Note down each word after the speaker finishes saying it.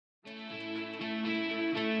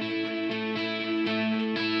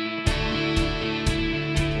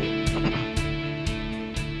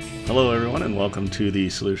Hello, everyone, and welcome to the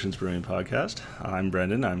Solutions Brewing Podcast. I'm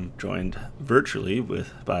Brendan. I'm joined virtually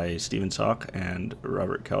by Stephen Sock and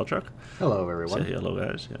Robert Kalchuk. Hello, everyone. Say hello,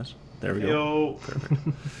 guys. Yes, there we go.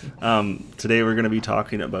 Perfect. Today we're going to be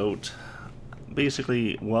talking about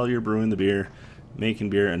basically while you're brewing the beer, making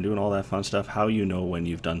beer, and doing all that fun stuff, how you know when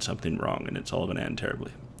you've done something wrong and it's all going to end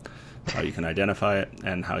terribly. How you can identify it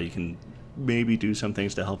and how you can maybe do some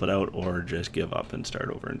things to help it out or just give up and start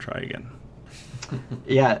over and try again.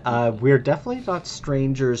 Yeah, we're definitely not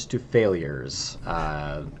strangers to failures.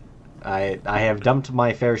 I have dumped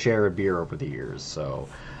my fair share of beer over the years, so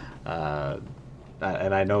and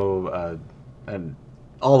I know and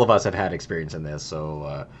all of us have had experience in this,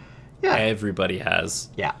 so yeah. Everybody has.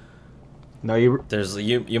 Yeah. No,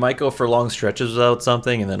 you might go for long stretches without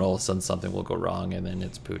something, and then all of a sudden something will go wrong, and then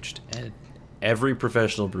it's pooched. And every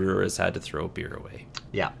professional brewer has had to throw beer away.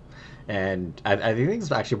 Yeah. And I think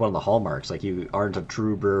it's actually one of the hallmarks. Like, you aren't a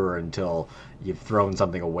true brewer until you've thrown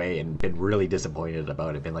something away and been really disappointed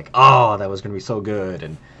about it. Been like, oh, that was going to be so good,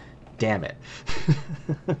 and damn it.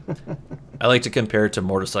 I like to compare it to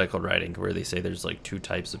motorcycle riding, where they say there's like two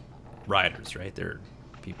types of riders, right? There are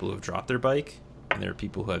people who have dropped their bike, and there are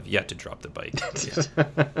people who have yet to drop the bike.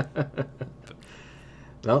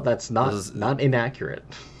 No, that's not inaccurate.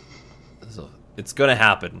 So it's going to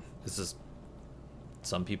happen. It's just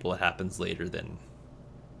some people it happens later than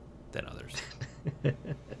others.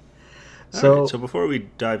 So before we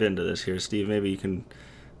dive into this here, Steve, maybe you can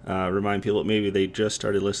remind people, maybe they just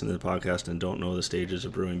started listening to the podcast and don't know the stages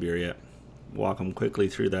of brewing beer yet. Walk them quickly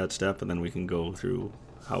through that step, and then we can go through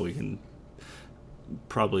how we can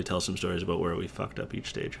probably tell some stories about where we fucked up each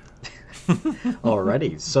stage.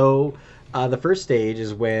 Alrighty. So the first stage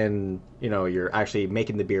is when you're actually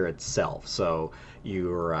making the beer itself. So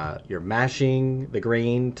you're mashing the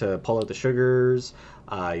grain to pull out the sugars.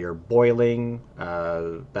 You're boiling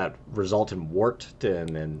that result in wort,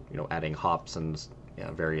 and then adding hops and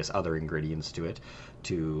various other ingredients to it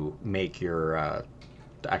to make your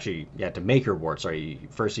to make your wort. Sorry,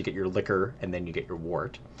 first you get your liquor and then you get your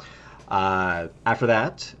wort. After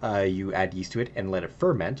that, you add yeast to it and let it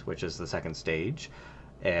ferment, which is the second stage,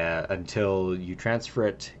 until you transfer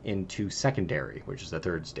it into secondary, which is the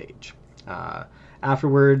third stage.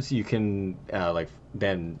 Afterwards, you can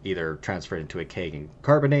then either transfer it into a keg and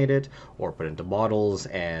carbonate it, or put it into bottles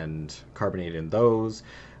and carbonate in those.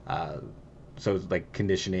 So it's like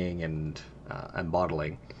conditioning and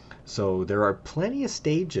bottling. So there are plenty of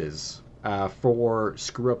stages for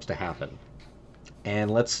screw-ups to happen.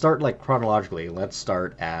 And let's start chronologically. Let's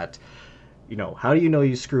start at, how do you know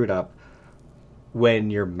you screwed up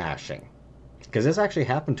when you're mashing? Because this actually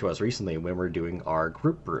happened to us recently when we're doing our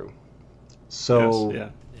group brew. So,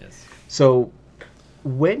 Yes. So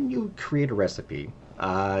when you create a recipe,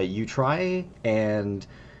 you try and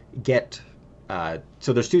get...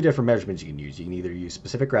 so there's two different measurements you can use. You can either use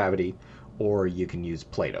specific gravity or you can use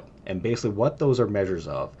Plato. And basically what those are measures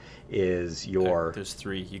of is your... There's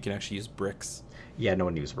three. You can actually use bricks. Yeah, no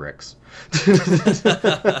one uses bricks.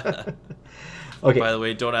 Okay. By the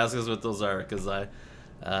way, don't ask us what those are, because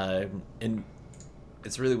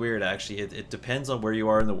it's really weird, actually. It depends on where you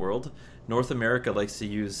are in the world. North America likes to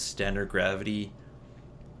use standard gravity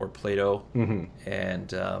or Plato,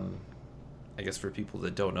 and I guess for people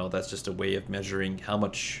that don't know, that's just a way of measuring how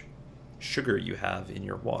much sugar you have in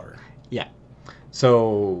your water. Yeah.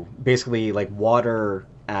 So basically, water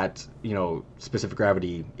at specific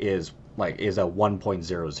gravity is a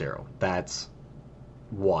 1.00. That's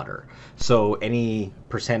water. So any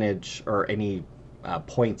percentage or any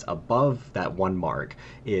points above that one mark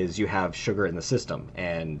is you have sugar in the system,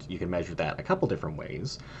 and you can measure that a couple different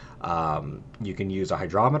ways. You can use a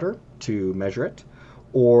hydrometer to measure it,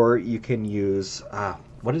 or you can use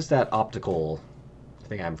what is that optical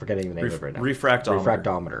thing? I'm forgetting the name of it right now.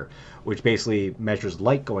 Refractometer, which basically measures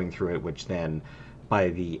light going through it, which then by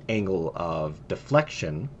the angle of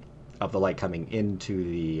deflection of the light coming into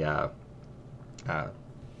the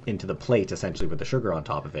plate, essentially with the sugar on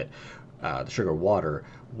top of it, the sugar water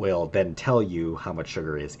will then tell you how much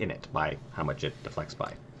sugar is in it by how much it deflects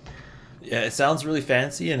by. Yeah, it sounds really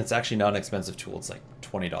fancy, and it's actually not an expensive tool. It's like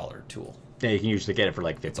 $20 tool. Yeah, you can usually get it for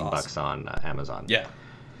like $15 on Amazon.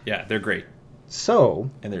 Yeah, they're great. So,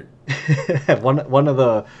 and they're one of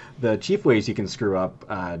the chief ways you can screw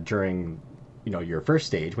up during your first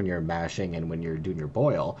stage when you're mashing and when you're doing your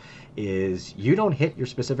boil is you don't hit your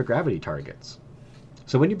specific gravity targets.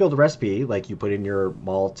 So when you build a recipe, you put in your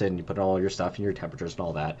malt and you put in all your stuff and your temperatures and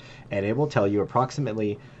all that, and it will tell you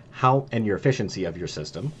approximately how, and your efficiency of your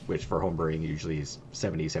system, which for home brewing usually is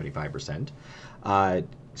 70-75%,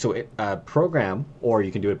 so program, or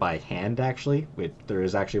you can do it by hand. Actually, there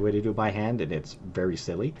is actually a way to do it by hand, and it's very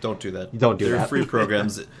silly. Don't do that. Don't do They're that. free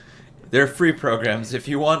programs. They're free programs. If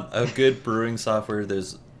you want a good brewing software,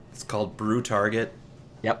 it's called Brew Target.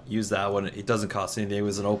 Yep. Use that one. It doesn't cost anything. It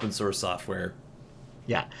was an open source software.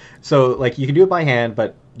 Yeah. So like you can do it by hand,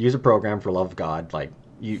 but use a program for love of God. Like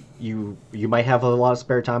you might have a lot of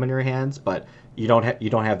spare time on your hands, but you don't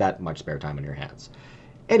have that much spare time on your hands.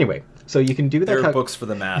 Anyway, so you can do that. There are books for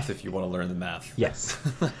the math if you want to learn the math. Yes.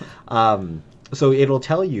 So it'll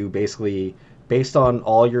tell you basically based on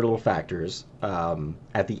all your little factors.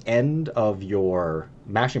 At the end of your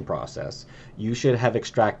mashing process, you should have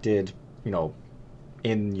extracted,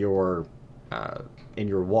 in your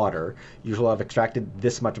water, you will have extracted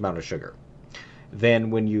this much amount of sugar.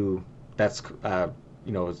 Then that's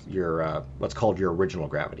your what's called your original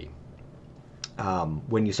gravity.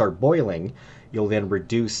 When you start boiling, you'll then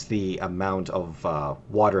reduce the amount of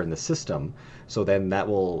water in the system, so then that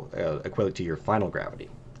will equate to your final gravity.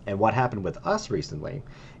 And what happened with us recently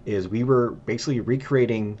is we were basically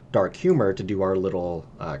recreating dark humor to do our little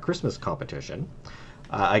Christmas competition.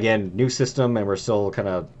 Again, new system, and we're still kind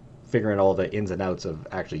of figuring all the ins and outs of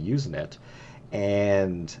actually using it.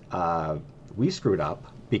 And we screwed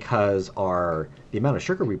up because the amount of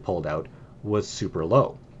sugar we pulled out was super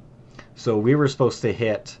low. So we were supposed to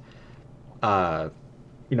hit, enough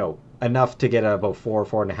to get about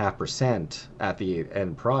 4.5% at the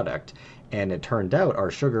end product. And it turned out our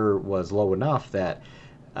sugar was low enough that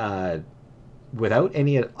without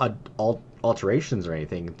any alterations or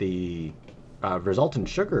anything, the resultant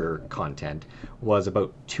sugar content was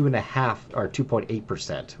about 2.5 or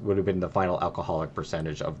 2.8% would have been the final alcoholic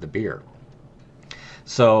percentage of the beer.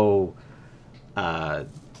 So,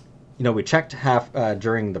 we checked half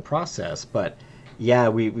during the process, but yeah,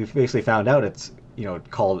 we basically found out it's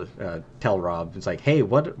called tell Rob. It's like, hey,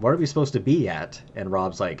 what are we supposed to be at? And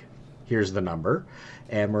Rob's like, here's the number,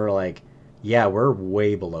 and we're like, yeah, we're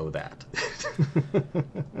way below that.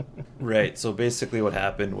 Right. So basically what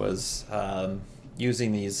happened was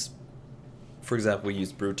using these, for example, we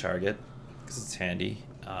used Brew Target because it's handy.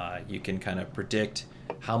 You can kind of predict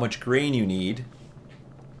how much grain you need,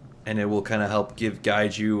 and it will kind of help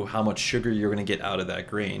guide you how much sugar you're going to get out of that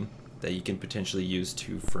grain that you can potentially use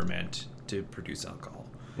to ferment to produce alcohol.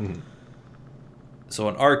 Mm-hmm. So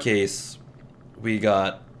in our case, we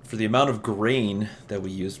got, for the amount of grain that we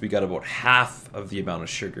used, we got about half of the amount of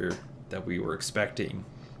sugar that we were expecting.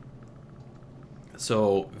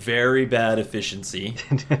 So very bad efficiency.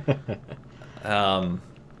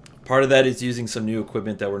 Part of that is using some new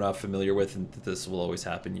equipment that we're not familiar with, and this will always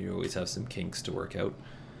happen. You always have some kinks to work out.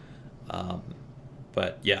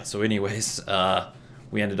 But yeah, so anyways,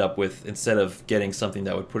 we ended up with, instead of getting something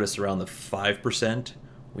that would put us around the 5%,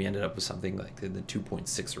 we ended up with something like in the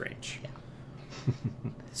 2.6 range. Yeah.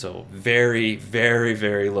 So very, very,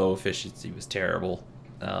 very low efficiency. It was terrible.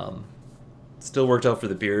 Still worked out for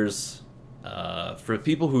the beers. For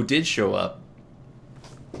people who did show up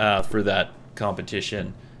for that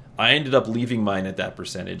competition, I ended up leaving mine at that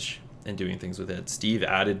percentage and doing things with it. Steve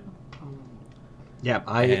added. Yeah,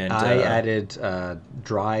 I added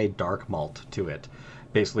dry dark malt to it,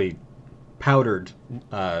 basically powdered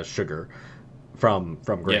sugar from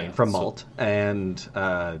grain, from malt, and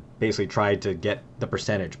basically tried to get the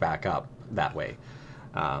percentage back up that way.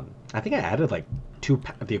 I think I added like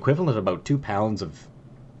the equivalent of about 2 pounds of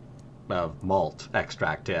malt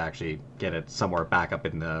extract to actually get it somewhere back up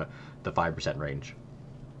in the 5% range.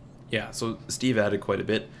 Yeah, so Steve added quite a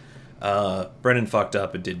bit. Brennan fucked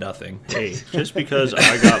up and did nothing. Hey, just because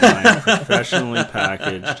I got mine professionally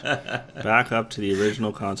packaged back up to the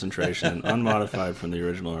original concentration and unmodified from the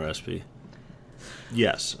original recipe.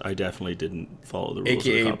 Yes, I definitely didn't follow the rules of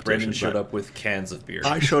the AKA competition. Brendan showed up with cans of beer.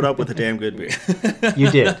 I showed up with a damn good beer. You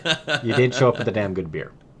did. You did show up with a damn good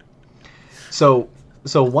beer. So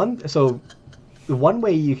one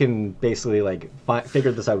way you can basically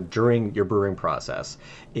figure this out during your brewing process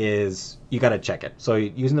is you got to check it. So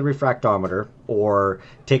using the refractometer or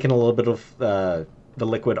taking a little bit of the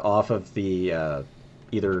liquid off of the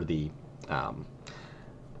either the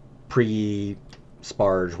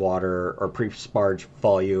pre-sparge water or pre-sparge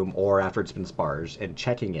volume or after it's been sparged and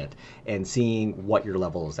checking it and seeing what your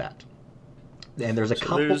level is at. And there's a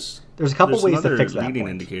couple ways to fix that. Leading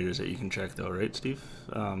indicators that you can check though, right, Steve?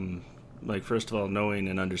 First of all, knowing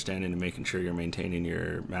and understanding and making sure you're maintaining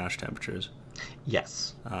your mash temperatures.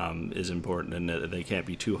 Yes. Is important, and they can't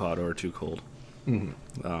be too hot or too cold.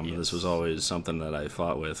 Mm-hmm. Yes. This was always something that I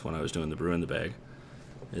fought with when I was doing the brew in the bag,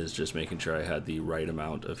 is just making sure I had the right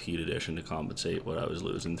amount of heat addition to compensate what I was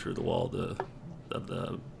losing through the wall of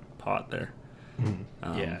the pot there.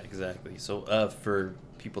 Yeah, exactly. So for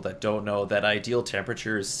people that don't know, that ideal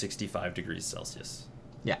temperature is 65 degrees Celsius.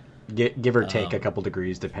 Yeah, give or take a Um, couple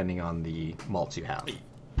degrees depending on the malts you have.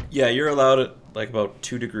 Yeah, you're allowed at like about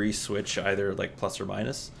 2 degree switch, either like plus or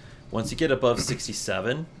minus. Once you get above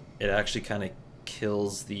 67, it actually kind of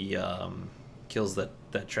kills the kills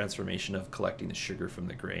that transformation of collecting the sugar from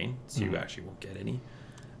the grain, so you actually won't get any.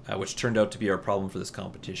 Which turned out to be our problem for this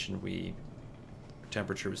competition.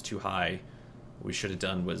 Temperature was too high. What we should have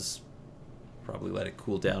done was probably let it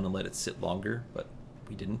cool down and let it sit longer, but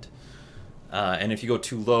we didn't. And if you go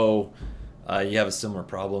too low, you have a similar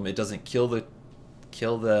problem. It doesn't kill that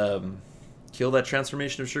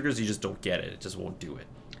transformation of sugars. You just don't get it. It just won't do it.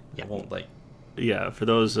 Yeah. It won't like. Yeah, for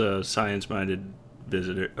those science-minded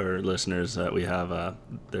visitor or listeners that we have,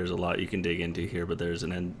 there's a lot you can dig into here, but there's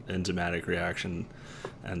an enzymatic reaction,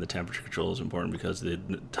 and the temperature control is important because the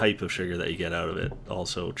type of sugar that you get out of it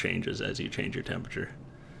also changes as you change your temperature.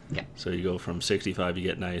 Yeah. So you go from 65, you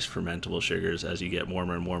get nice fermentable sugars. As you get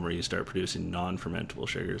warmer and warmer, you start producing non-fermentable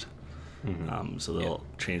sugars. So they'll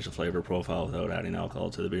change the flavor profile without adding alcohol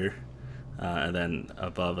to the beer. And then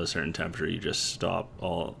above a certain temperature, you just stop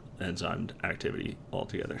all enzyme activity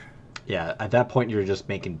altogether. Yeah, at that point you're just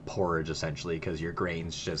making porridge essentially because your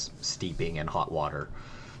grain's just steeping in hot water.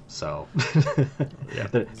 So Yeah,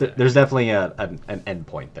 there's definitely an end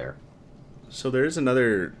point there. So there is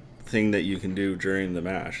another thing that you can do during the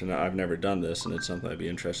mash, and I've never done this, and it's something I'd be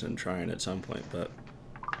interested in trying at some point, but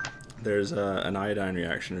there's an iodine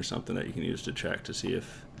reaction or something that you can use to check to see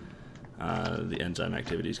if the enzyme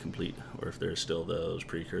activity is complete, or if there's still those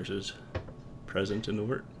precursors present in the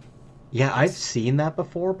wort. Yeah, I've seen that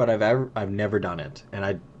before, but I've never done it,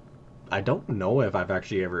 and I don't know if I've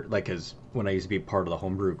actually ever, like, because when I used to be part of the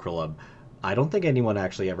homebrew club, I don't think anyone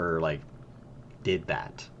actually ever like did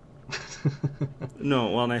that.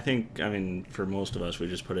 No, well, and I think, for most of us, we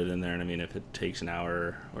just put it in there, and if it takes an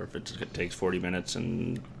hour, or if it takes 40 minutes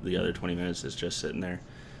and the other 20 minutes is just sitting there,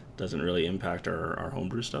 doesn't really impact our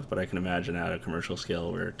homebrew stuff. But I can imagine at a commercial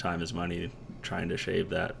scale where time is money, trying to shave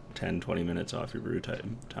that 10-20 minutes off your brew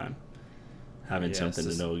time, having something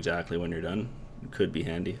to know exactly when you're done could be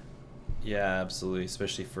handy. Yeah, absolutely.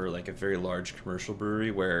 Especially for like a very large commercial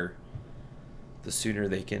brewery where the sooner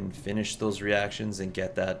they can finish those reactions and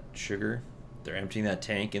get that sugar, they're emptying that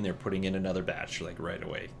tank and they're putting in another batch like right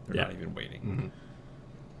away. They're not even waiting. Mm-hmm.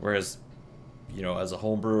 Whereas, as a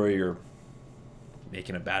home brewer, you're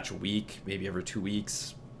making a batch a week, maybe every 2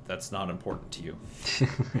 weeks. That's not important to you.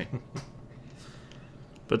 Right?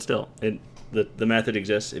 But still, the method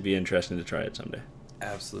exists. It'd be interesting to try it someday.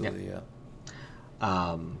 Absolutely, yeah.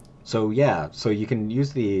 So you can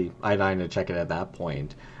use the iodine to check it at that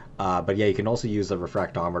point. But yeah, you can also use the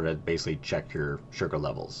refractometer to basically check your sugar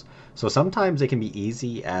levels. So sometimes it can be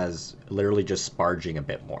easy as literally just sparging a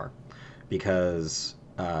bit more, because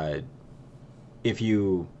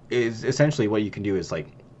essentially what you can do is like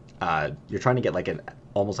you're trying to get like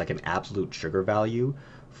almost like an absolute sugar value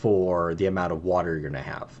for the amount of water you're gonna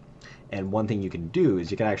have. And one thing you can do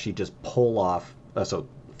is you can actually just pull off. So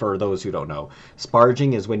for those who don't know,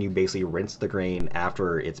 sparging is when you basically rinse the grain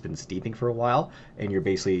after it's been steeping for a while, and you're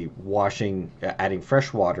basically adding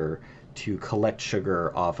fresh water to collect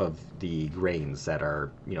sugar off of the grains that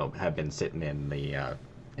are, have been sitting in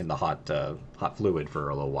the hot fluid for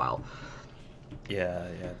a little while. Yeah.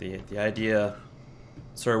 The idea.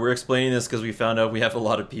 Sorry, we're explaining this because we found out we have a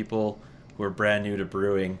lot of people who are brand new to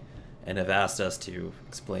brewing and have asked us to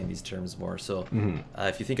explain these terms more. So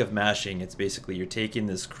if you think of mashing, it's basically you're taking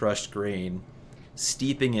this crushed grain,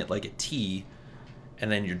 steeping it like a tea,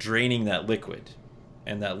 and then you're draining that liquid.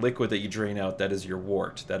 And that liquid that you drain out, that is your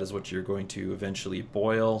wort. That is what you're going to eventually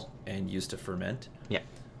boil and use to ferment. Yeah.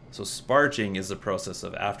 So sparging is the process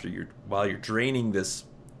of while you're draining this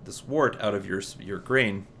wort out of your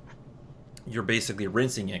grain, you're basically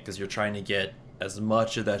rinsing it because you're trying to get as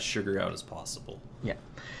much of that sugar out as possible. Yeah.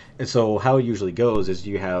 And so how it usually goes is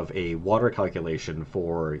you have a water calculation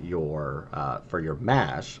for your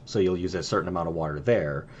mash. So you'll use a certain amount of water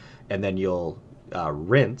there, and then you'll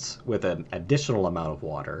rinse with an additional amount of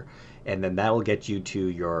water, and then that'll get you to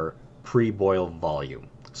your pre-boil volume.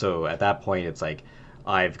 So at that point, it's like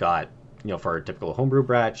I've got, for a typical homebrew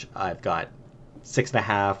batch, I've got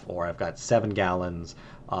 6.5 or I've got 7 gallons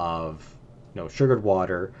of sugared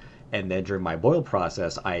water, and then during my boil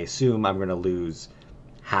process, I assume I'm going to lose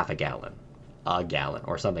half a gallon,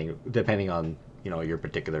 or something, depending on your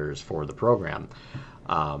particulars for the program.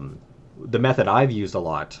 The method I've used a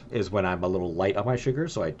lot is when I'm a little light on my sugar,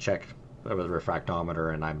 so I check with a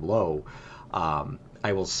refractometer and I'm low.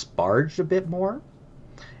 I will sparge a bit more,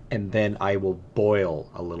 and then I will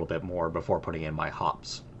boil a little bit more before putting in my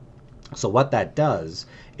hops. So what that does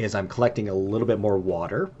is I'm collecting a little bit more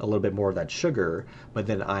water, a little bit more of that sugar, but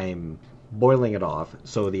then I'm boiling it off.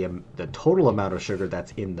 So the total amount of sugar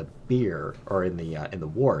that's in the beer or in the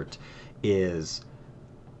wort is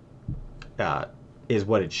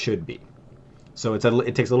what it should be. So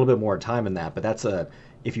it takes a little bit more time in that, but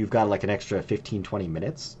if you've got like an extra 15-20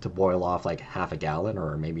 minutes to boil off like half a gallon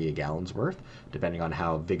or maybe a gallon's worth, depending on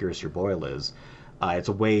how vigorous your boil is, it's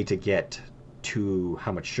a way to get to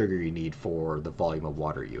how much sugar you need for the volume of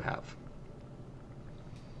water you have.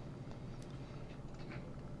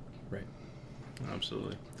 Right.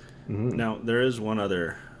 Absolutely. Mm-hmm. Now, there is one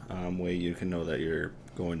other way you can know that you're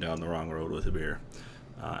going down the wrong road with a beer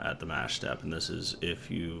at the mash step, and this is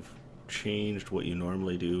if you've changed what you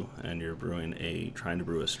normally do and you're trying to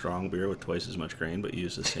brew a strong beer with twice as much grain but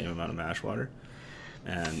use the same amount of mash water,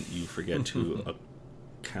 and you forget to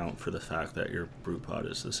account for the fact that your brew pot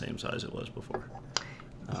is the same size it was before.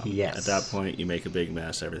 Yes. At that point, you make a big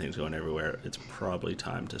mess. Everything's going everywhere. It's probably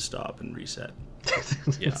time to stop and reset.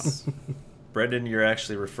 Yes. Brendan, you're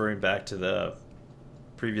actually referring back to the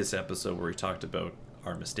previous episode where we talked about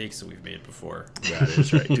our mistakes that we've made before. That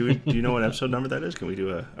is right. Do you know what episode number that is? Can we do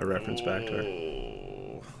a reference back to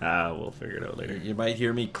her? We'll figure it out later. You might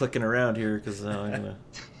hear me clicking around here because I'm going to...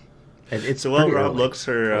 It's So while pretty Rob early. looks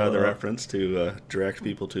for the reference to direct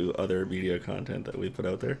people to other media content that we put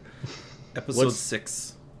out there. Episode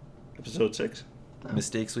 6. Episode 6?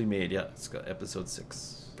 Mistakes we made. Yeah, it's got episode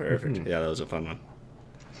 6. Perfect. Mhm. Yeah, that was a fun one.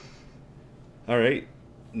 All right.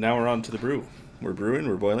 Now we're on to the brew. We're brewing.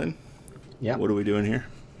 We're boiling. Yeah. What are we doing here?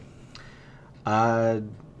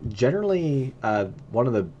 Generally, one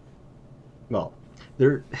of the, well,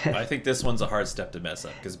 there. I think this one's a hard step to mess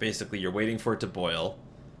up because basically you're waiting for it to boil.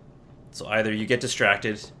 So either you get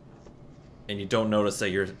distracted and you don't notice that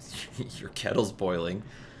your kettle's boiling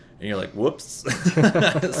and you're like, whoops.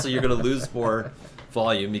 So you're going to lose more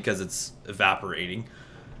volume because it's evaporating.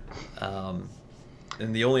 And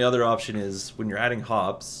the only other option is when you're adding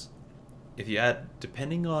hops,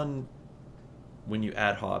 depending on when you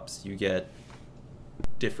add hops, you get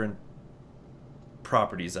different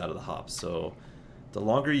properties out of the hops. So the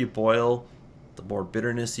longer you boil, the more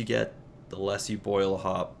bitterness you get. The less you boil a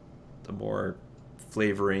hop, the more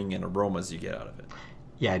flavoring and aromas you get out of it.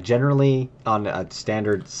 Yeah, generally on a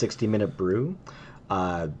standard 60-minute brew,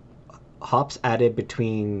 hops added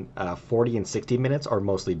between 40 and 60 minutes are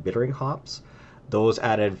mostly bittering hops. Those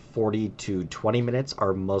added 40 to 20 minutes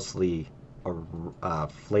are mostly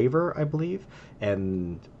flavor, I believe,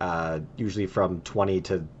 and usually from 20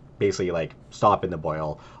 to basically like stop in the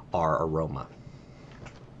boil are aroma.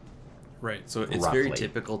 Right. So it's Roughly. very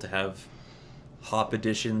typical to have hop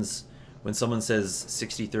additions. When someone says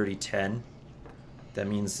 60-30-10, that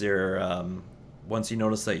means they're once you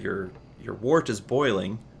notice that your wort is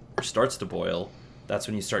boiling or starts to boil, that's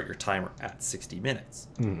when you start your timer at 60 minutes.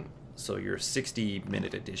 Mm. So your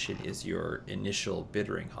 60-minute addition is your initial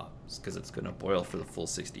bittering hops because it's going to boil for the full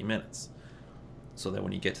 60 minutes. So then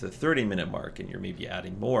when you get to the 30-minute mark and you're maybe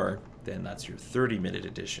adding more, then that's your 30-minute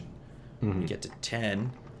addition. When you get to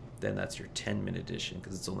 10, then that's your 10-minute addition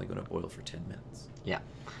because it's only going to boil for 10 minutes. Yeah.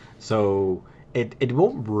 So it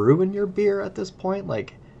won't ruin your beer at this point,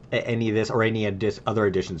 like any of this or any other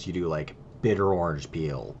additions you do, like bitter orange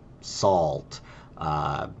peel, salt.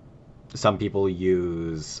 Some people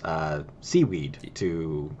use seaweed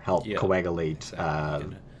to help coagulate,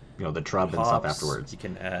 Exactly. the trub and stuff afterwards. You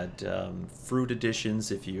can add fruit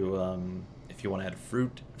additions if you want to add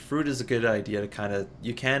fruit. Fruit is a good idea to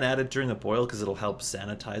you can add it during the boil because it'll help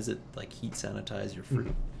sanitize it, like heat sanitize your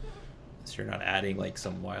fruit. So you're not adding like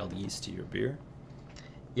some wild yeast to your beer.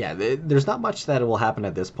 Yeah, there's not much that will happen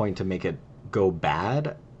at this point to make it go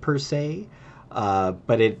bad per se,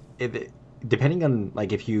 but it depending on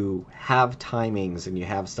like if you have timings and you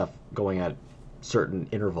have stuff going at certain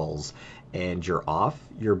intervals and you're off,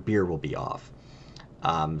 your beer will be off.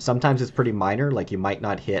 Sometimes it's pretty minor, like you might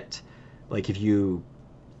not hit, like if you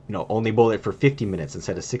only boil it for 50 minutes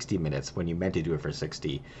instead of 60 minutes when you meant to do it for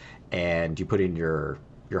 60, and you put in your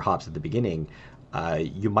hops at the beginning,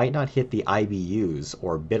 you might not hit the IBUs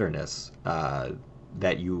or bitterness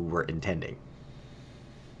that you were intending.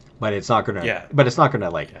 But it's not gonna. Yeah. But it's not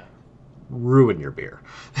gonna ruin your beer.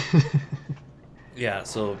 Yeah.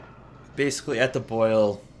 So basically, at the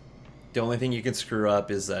boil, the only thing you can screw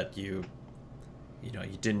up is that you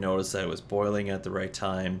didn't notice that it was boiling at the right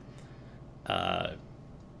time.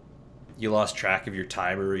 You lost track of your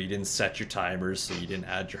timer, or you didn't set your timers, so you didn't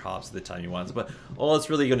add your hops at the time you wanted. But all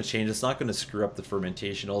it's really going to change, it's not going to screw up the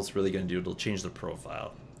fermentation. All it's really going to do, it'll change the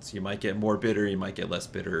profile. So you might get more bitter, you might get less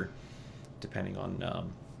bitter, depending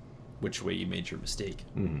on which way you made your mistake.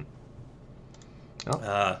 Mm-hmm.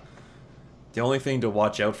 Oh. The only thing to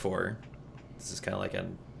watch out for, this is kind of like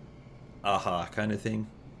an aha kind of thing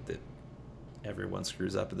that everyone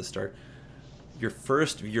screws up at the start.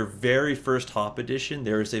 Your very first hop addition,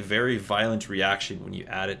 there is a very violent reaction when you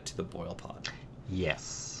add it to the boil pot.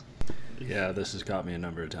 Yes. Yeah, this has got me a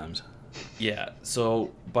number of times. Yeah,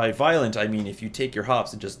 so by violent, I mean if you take your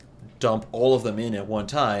hops and just dump all of them in at one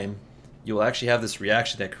time, you'll actually have this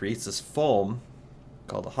reaction that creates this foam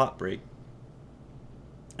called a hop break.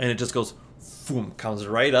 And it just goes, boom, comes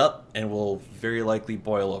right up and will very likely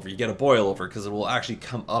boil over. You get a boil over because it will actually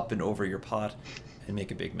come up and over your pot and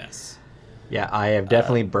make a big mess. Yeah, I have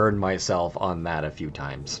definitely burned myself on that a few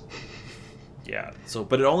times. Yeah,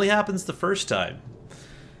 but it only happens the first time.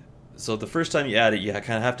 So the first time you add it, you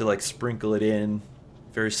kind of have to like sprinkle it in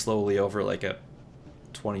very slowly over like a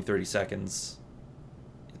 20-30 seconds.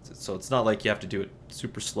 So it's not like you have to do it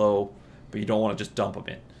super slow, but you don't want to just dump them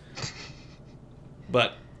in.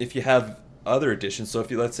 But if you have other additions, so if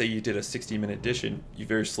you, let's say you did a 60-minute addition, you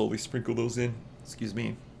very slowly sprinkle those in. Excuse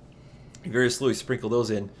me. You very slowly sprinkle those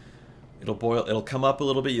in. It'll boil. It'll come up a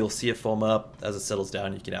little bit. You'll see it foam up. As it settles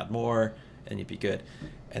down, you can add more, and you'd be good.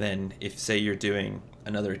 And then if, say, you're doing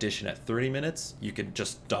another addition at 30 minutes, you can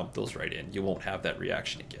just dump those right in. You won't have that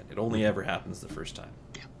reaction again. It only ever happens the first time.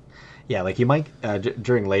 Yeah, like you might,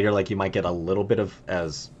 during later, like you might get a little bit of,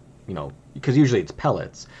 as, you know, because usually it's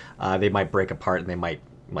pellets. They might break apart and they might,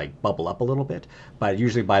 like, bubble up a little bit. But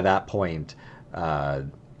usually by that point,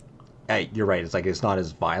 you're right, it's like it's not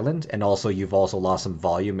as violent. And also you've also lost some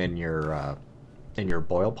volume in your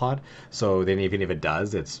boil pot. So then even if it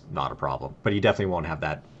does, it's not a problem. But you definitely won't have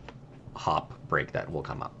that hop break that will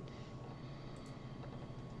come up.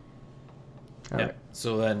 All yeah. right.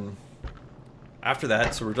 So then after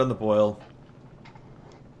that, so we're done the boil,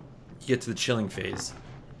 you get to the chilling phase.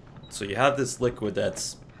 So you have this liquid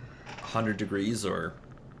that's 100 degrees, or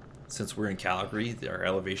since we're in Calgary, our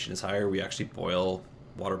elevation is higher, we actually boil,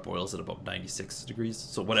 water boils at about 96 degrees.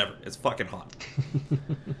 So whatever, it's fucking hot.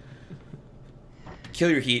 Kill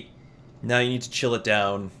your heat. Now you need to chill it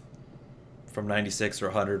down from 96 or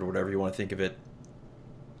 100 or whatever you want to think of it,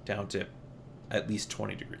 down to at least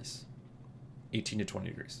 20 degrees. 18 to 20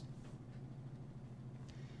 degrees.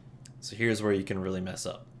 So here's where you can really mess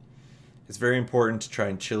up. It's very important to try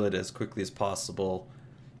and chill it as quickly as possible,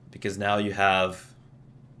 because now you have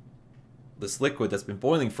this liquid that's been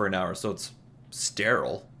boiling for an hour, so it's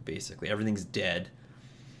sterile, basically. Everything's dead,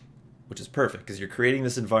 which is perfect because you're creating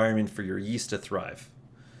this environment for your yeast to thrive.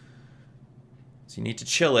 So you need to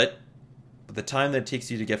chill it, but the time that it takes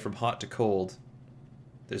you to get from hot to cold,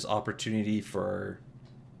 there's opportunity for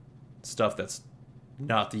stuff that's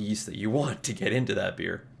not the yeast that you want to get into that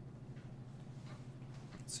beer.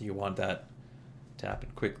 So you want that to happen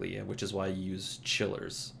quickly, which is why you use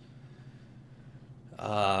chillers.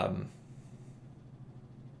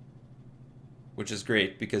 Which is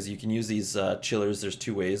great because you can use these chillers. There's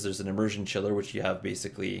two ways. There's an immersion chiller, which you have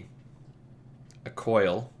basically a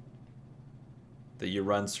coil that you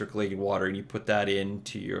run circulating water, and you put that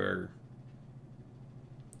into your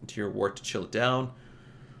wort to chill it down.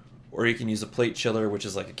 Or you can use a plate chiller, which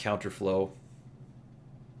is like a counterflow,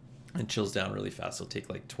 and chills down really fast. It'll take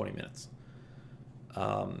like 20 minutes.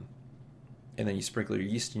 And then you sprinkle your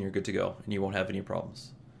yeast and you're good to go, and you won't have any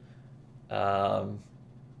problems.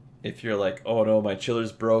 If you're like, oh no, my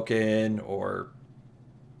chiller's broken, or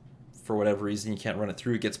for whatever reason you can't run it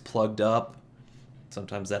through, it gets plugged up.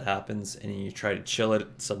 Sometimes that happens, and you try to chill it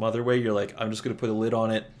some other way. You're like, I'm just going to put a lid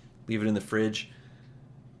on it, leave it in the fridge.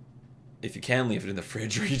 If you can leave it in the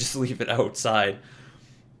fridge, or you just leave it outside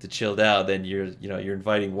to chill down, then you're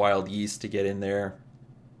inviting wild yeast to get in there.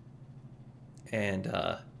 And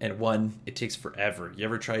it takes forever. You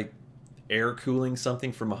ever try air cooling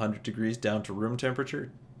something from 100 degrees down to room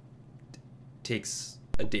temperature? It takes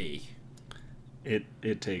a day.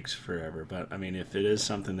 It takes forever, but I mean, if it is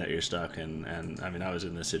something that you're stuck in, and I mean, I was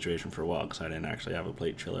in this situation for a while because I didn't actually have a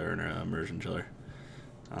plate chiller or an immersion chiller,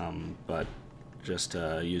 but just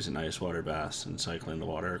using ice water baths and cycling the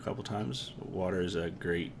water a couple times. Water is a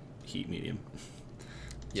great heat medium.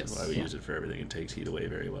 Yes, so I would use it for everything. It takes heat away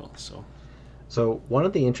very well. So one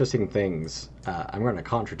of the interesting things, I'm going to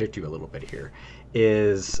contradict you a little bit here,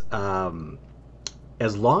 is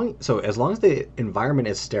as long as the environment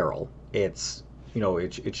is sterile, it's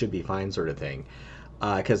it should be fine, sort of thing.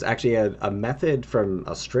 Because actually a method from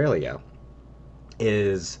Australia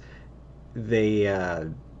is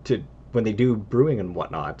when they do brewing and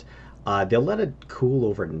whatnot, they'll let it cool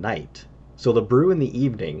overnight. So they'll brew in the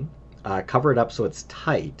evening, cover it up so it's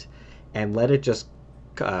tight, and let it just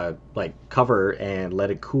like cover and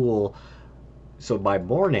let it cool. So by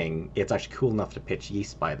morning, it's actually cool enough to pitch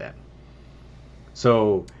yeast by then.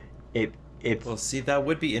 So it's Well, see, that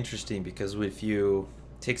would be interesting because if you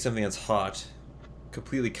take something that's hot,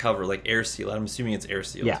 completely cover, like air seal. I'm assuming it's air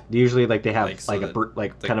sealed. yeah. Usually, like they have Like, so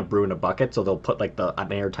like that- kind of brew in a bucket, so they'll put like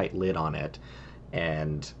an airtight lid on it,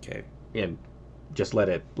 and Okay. just let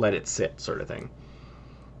it sit, sort of thing.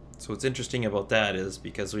 So what's interesting about that is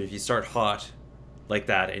because if you start hot like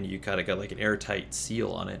that and you kind of got like an airtight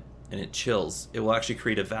seal on it and it chills, it will actually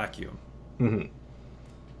create a vacuum. Mm-hmm.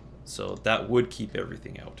 So that would keep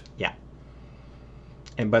everything out. Yeah.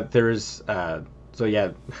 But there's so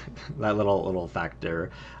yeah, that little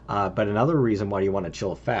factor. But another reason why you want to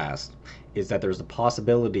chill fast is that there's a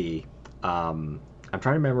possibility. I'm trying to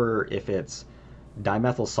remember if it's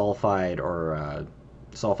dimethyl sulfide or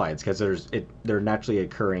sulfides, because they're naturally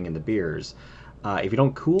occurring in the beers. If you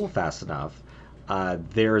don't cool fast enough,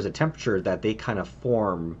 there is a temperature that they kind of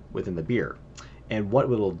form within the beer, and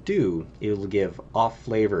what it'll do, it'll give off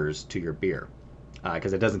flavors to your beer,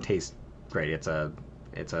 because it doesn't taste great. It's a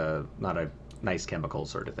not a nice chemical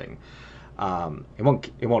sort of thing.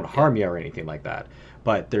 It won't harm you or anything like that,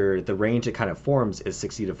 but the range it kind of forms is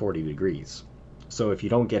 60 to 40 degrees. So if you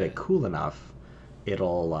don't get it cool enough,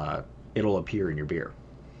 it'll appear in your beer.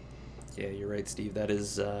 Yeah, you're right, Steve. That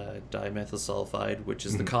is dimethyl sulfide, which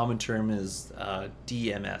is the common term is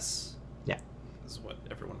DMS. Yeah. Is what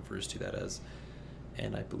everyone refers to that as.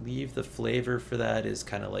 And I believe the flavor for that is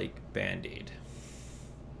kind of like Band-Aid.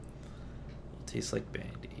 It tastes like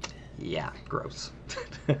Band-Aid. Yeah, gross.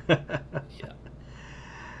 Yeah.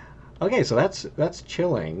 Okay, so that's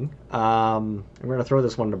chilling. I'm gonna throw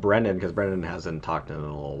this one to Brendan because Brendan hasn't talked in a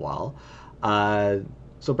little while.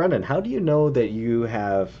 So Brendan, how do you know that you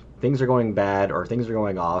have things are going bad or things are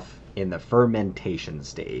going off in the fermentation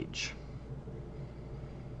stage?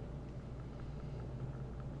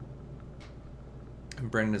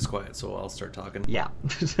 Brendan is quiet, so I'll start talking. Yeah.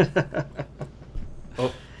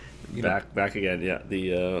 Oh, Back again, yeah.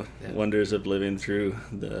 The wonders of living through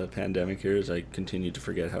the pandemic here is I continue to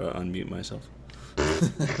forget how to unmute myself.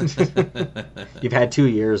 You've had 2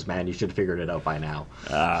 years, man. You should have figured it out by now.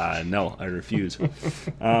 No, I refuse.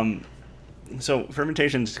 So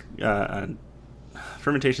fermentation's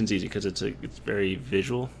easy because it's very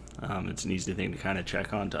visual. It's an easy thing to kind of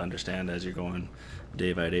check on to understand as you're going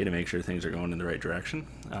day by day to make sure things are going in the right direction.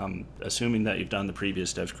 Assuming that you've done the previous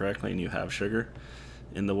steps correctly and you have sugar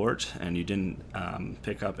in the wort and you didn't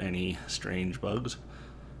pick up any strange bugs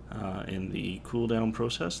in the cool down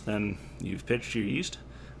process, then you've pitched your yeast.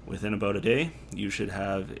 Within about a day, you should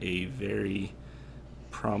have a very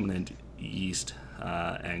prominent yeast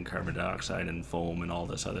and carbon dioxide and foam and all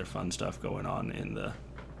this other fun stuff going on in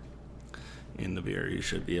the beer. You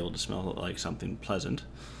should be able to smell it like something pleasant,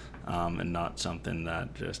 and not something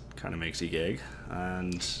that just kind of makes you gag.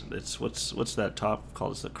 And it's what's that top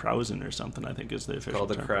called? It's the Krausen or something, I think is the official called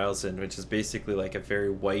the term. Krausen, which is basically like a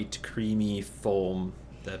very white, creamy foam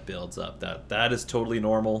that builds up. That is totally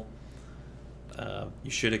normal.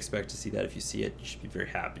 You should expect to see that. If you see it, you should be very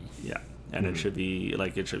happy. Yeah, and it should be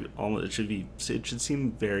like it should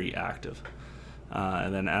seem very active.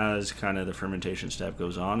 And then as kind of the fermentation step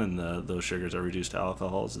goes on and those sugars are reduced to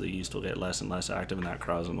alcohols, the yeast will get less and less active, and that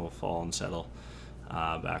Krausen will fall and settle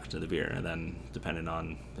back to the beer. And then depending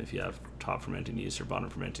on if you have top fermenting yeast or bottom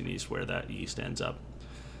fermenting yeast, where that yeast ends up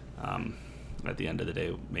at the end of the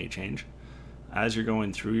day may change. As you're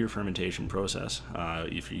going through your fermentation process,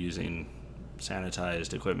 if you're using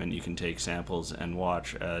sanitized equipment, you can take samples and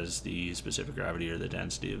watch as the specific gravity or the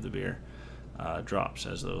density of the beer drops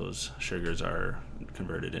as those sugars are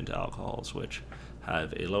converted into alcohols, which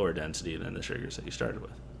have a lower density than the sugars that you started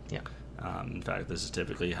with. Yeah. In fact, this is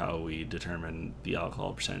typically how we determine the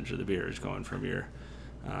alcohol percentage of the beer, is going from your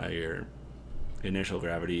initial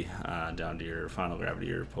gravity down to your final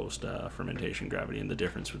gravity or post fermentation gravity, and the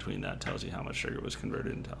difference between that tells you how much sugar was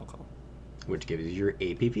converted into alcohol. Which gives you your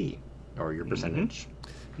APV, or your percentage.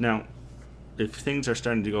 Now, if things are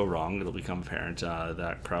starting to go wrong, it'll become apparent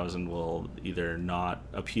that Krausen will either not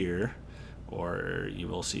appear, or you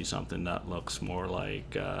will see something that looks more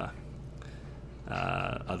like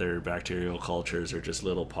other bacterial cultures, or just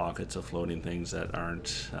little pockets of floating things that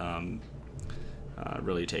aren't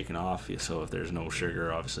really taken off. So if there's no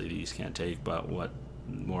sugar, obviously the yeast can't take, but what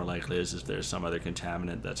more likely is there's some other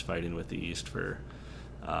contaminant that's fighting with the yeast for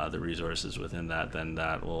the resources within that, then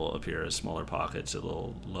that will appear as smaller pockets.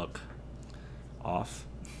 It'll look off,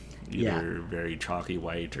 either very chalky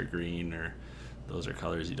white or green, or those are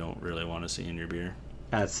colors you don't really want to see in your beer.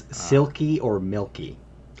 Silky or milky.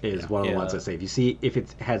 is Yeah. one of the ones Yeah. I say if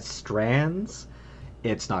it has strands,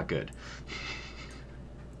 it's not good.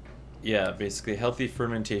 Yeah, basically healthy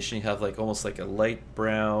fermentation. You have like almost like a light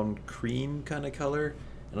brown cream kind of color,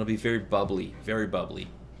 and it'll be very bubbly, very bubbly.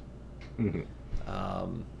 Hmm.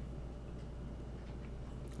 Um,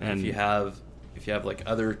 And if you have like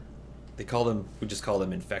other, we just call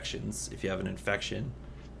them infections. If you have an infection,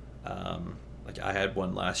 like I had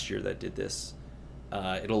one last year that did this,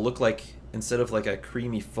 it'll look like, instead of like a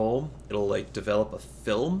creamy foam, it'll like develop a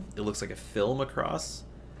film. It looks like a film across,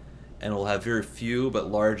 and it'll have very few but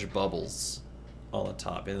large bubbles on the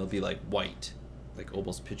top, and it'll be like white, like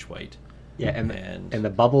almost pitch white. Yeah, and And- the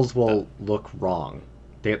bubbles will look wrong.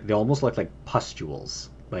 They almost look like pustules.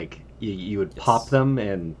 Like you would pop Yes. them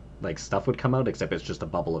and like stuff would come out, except it's just a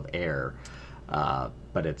bubble of air.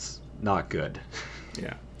 But it's not good.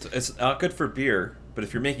 yeah. So it's not good for beer, but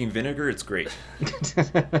if you're making vinegar, it's great.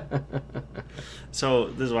 So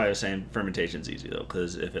this is why I was saying fermentation's easy though,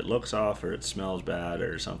 because if it looks off or it smells bad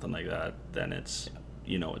or something like that, then it's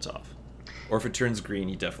it's off. Or if it turns green,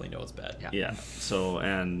 you definitely know it's bad. Yeah. Yeah. So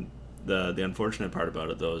and the unfortunate part about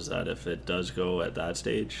it though is that if it does go at that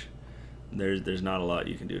stage, there's not a lot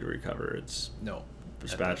you can do to recover. It's No.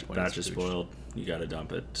 This At that batch, point, batch it's is pooched. spoiled. You got to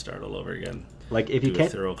dump it, start all over again. Like if you Do a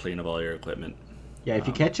catch, thorough clean of all your equipment. yeah, if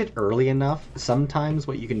you catch it early enough, sometimes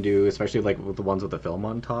what you can do, especially like with the ones with the film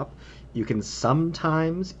on top, you can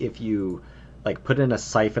sometimes, if you like put in a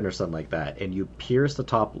siphon or something like that, and you pierce the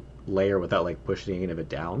top layer without like pushing any of it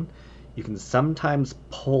down, you can sometimes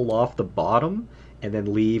pull off the bottom and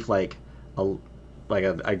then leave like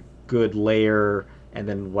a good layer, and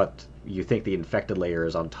then what you think the infected layer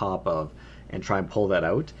is on top of, and try and pull that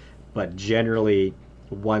out. But generally,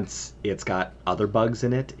 once it's got other bugs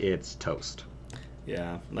in it, it's toast.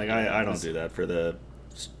 Yeah, like I don't do that for the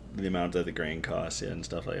amount that the grain costs and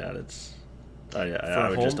stuff like that. It's I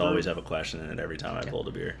would just homebrew? always have a question in it every time I pulled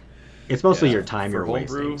a beer. It's mostly Yeah, your time for you're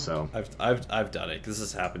homebrew, wasting. So I've done it. This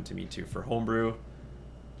has happened to me too. For homebrew,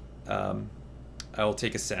 I will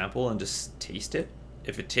take a sample and just taste it.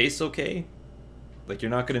 If it tastes okay, like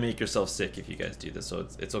you're not going to make yourself sick if you guys do this. So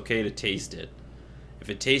it's okay to taste it. If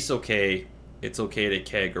it tastes okay, it's okay to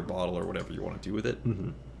keg or bottle or whatever you want to do with it.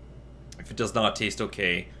 mhm. If it does not taste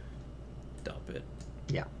okay, dump it.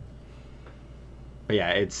 Yeah. But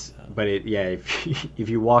yeah, if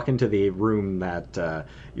you walk into the room that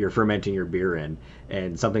you're fermenting your beer in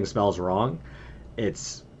and something smells wrong,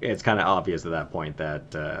 it's kind of obvious at that point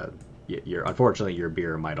that unfortunately your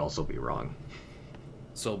beer might also be wrong.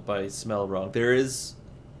 So by smell wrong, there is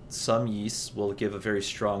some yeasts will give a very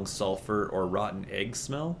strong sulfur or rotten egg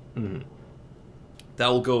smell. Mhm. That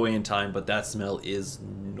will go away in time, but that smell is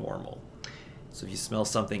normal. So if you smell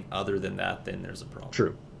something other than that, then there's a problem.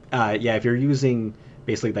 True. Yeah, if you're using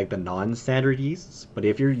basically like the non-standard yeasts, but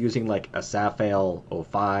if you're using like a Safale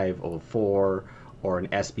 05, 04, or an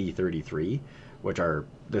SB33, which are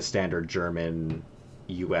the standard German,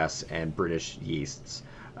 US, and British yeasts,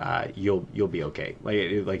 you'll be okay.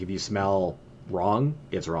 Like if you smell wrong,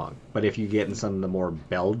 it's wrong. But if you get in some of the more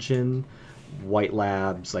Belgian white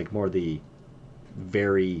labs, like more the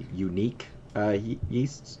very unique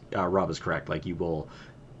yeasts, Rob is correct. Like you will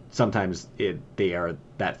sometimes they are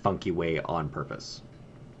that funky way on purpose.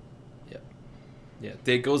 Yeah,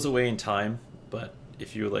 it goes away in time, but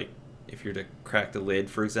if you're to crack the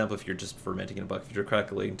lid, for example, if you're just fermenting in a bucket, if you're to crack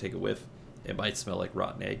the lid and take a whiff, it might smell like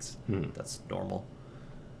rotten eggs. That's normal.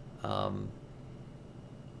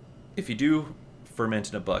 If you do ferment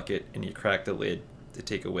in a bucket and you crack the lid to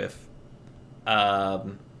take a whiff,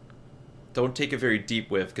 don't take a very deep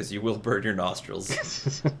whiff because you will burn your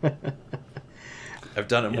nostrils. I've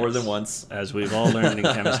done it more than Yes. once. As we've all learned in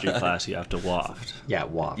chemistry class, you have to waft. Yeah,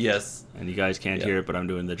 waft. Yes. And you guys can't Yeah. hear it, but I'm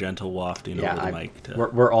doing the gentle wafting Yeah, over the mic. To...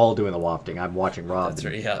 we're all doing the wafting. I'm watching Rob. That's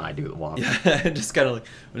and right, yeah. I do the wafting. Yeah, just kind of like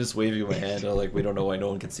I'm just waving my hand. I'm like, we don't know why no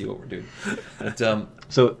one can see what we're doing. But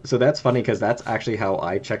So that's funny because that's actually how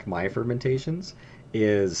I check my fermentations.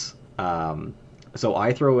 Is so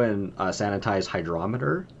I throw in a sanitized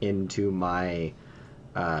hydrometer into my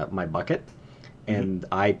my bucket, and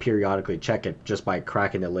I periodically check it just by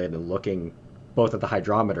cracking the lid and looking both at the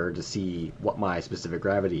hydrometer to see what my specific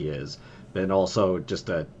gravity is, then also just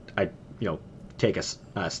take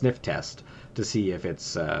a sniff test to see if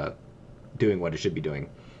it's doing what it should be doing.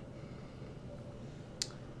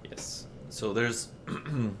 yes, so there's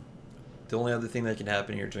the only other thing that can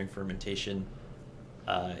happen here during fermentation.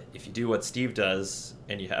 If you do what Steve does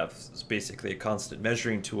and you have basically a constant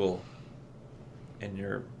measuring tool, and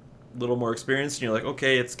you're a little more experienced, and you're like,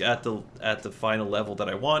 okay, it's at the final level that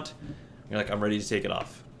I want. You're like, I'm ready to take it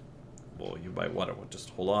off. Well, you might want to just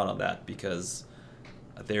hold on that because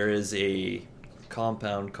there is a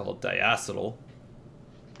compound called diacetyl,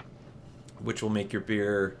 which will make your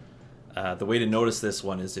beer. The way to notice this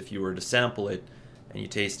one is if you were to sample it and you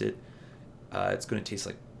taste it, it's going to taste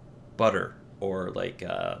like butter or like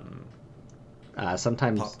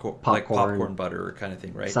sometimes popcorn, popcorn, like popcorn butter kind of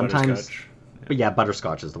thing, right? Sometimes, Butterscotch. but yeah,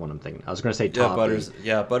 butterscotch is the one I'm thinking. I was going to say Yeah,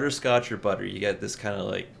 toffee. butterscotch or butter. You get this kind of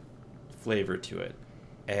like flavor to it.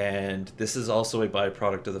 And this is also a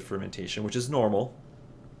byproduct of the fermentation, which is normal.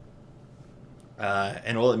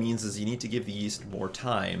 And all it means is you need to give the yeast more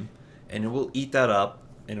time, and it will eat that up,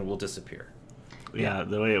 and it will disappear. Yeah,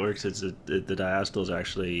 the way it works is the diacetyl is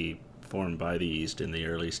actually formed by the yeast in the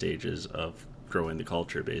early stages of growing the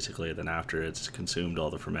culture, basically. Then after it's consumed all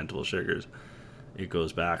the fermentable sugars, it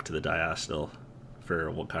goes back to the diacetyl for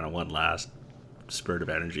one last spurt of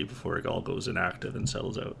energy before it all goes inactive and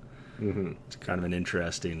settles out. Mm-hmm. It's kind of an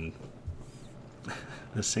interesting...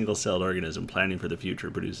 A single-celled organism planning for the future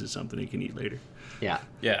produces something you can eat later. Yeah.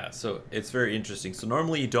 Yeah, so it's very interesting. So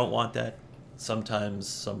normally you don't want that. Sometimes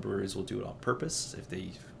some breweries will do it on purpose. If they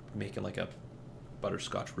make it like a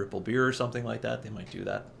butterscotch ripple beer or something like that, they might do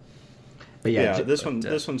that. But yeah, this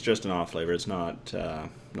one's just an off flavor. It's not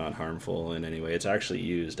harmful in any way. It's actually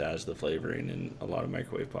used as the flavoring in a lot of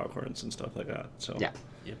microwave popcorns and stuff like that. So yeah.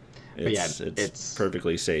 Yep. It's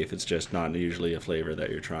perfectly safe. It's just not usually a flavor that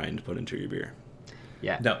you're trying to put into your beer.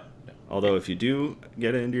 Yeah. No. Although if you do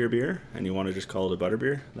get it into your beer and you want to just call it a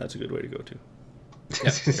butterbeer, that's a good way to go too. Yeah,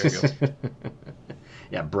 there you go.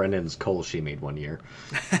 Yeah, Brennan's Kolsch made one year.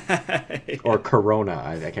 Or Corona.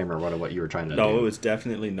 I can't remember what you were trying to do. No, it was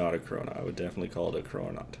definitely not a Corona. I would definitely call it a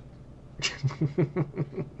Coronat.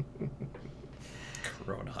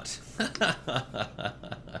 Coronat.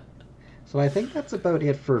 So I think that's about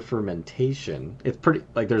it for fermentation. It's pretty,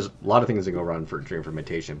 like, there's a lot of things that go wrong during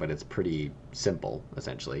fermentation, but it's pretty simple,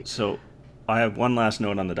 essentially. So I have one last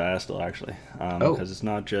note on the diacetyl, actually, Oh. because it's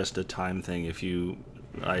not just a time thing.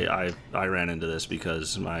 I ran into this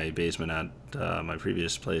because my basement at my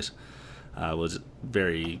previous place was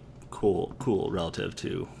very cool relative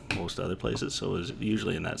to most other places, so it was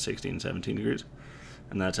usually in that 16, 17 degrees,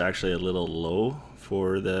 and that's actually a little low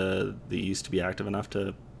for the yeast to be active enough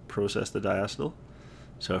to process the diacetyl.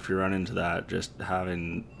 So if you run into that, just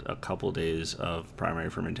having a couple days of primary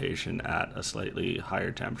fermentation at a slightly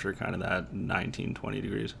higher temperature, kind of that 19, 20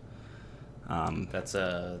 degrees. That's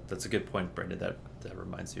a good point, Brendan. That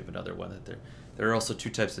reminds me of another one. That there are also two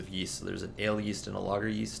types of yeast. So there's an ale yeast and a lager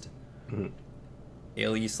yeast. Mm-hmm.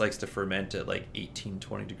 Ale yeast likes to ferment at like 18,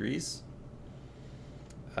 20 degrees.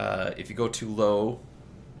 If you go too low,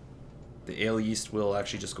 the ale yeast will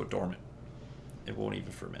actually just go dormant. It won't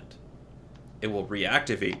even ferment. It will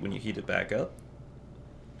reactivate when you heat it back up.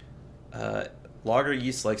 Lager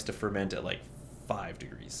yeast likes to ferment at like 5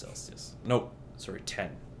 degrees Celsius. Nope, sorry, 10.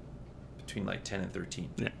 Between like 10 and 13.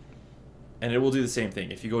 Yeah. And it will do the same thing.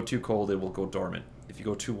 If you go too cold, it will go dormant. If you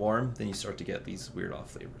go too warm, then you start to get these weird off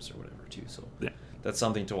flavors or whatever too. So Yeah. that's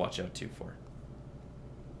something to watch out too for.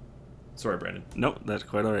 Sorry, Brandon. Nope, that's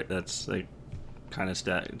quite all right. That's like kind of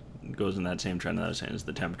goes in that same trend that I was saying, is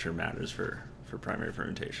the temperature matters for primary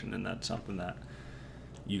fermentation, and that's something that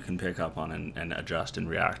you can pick up on and adjust and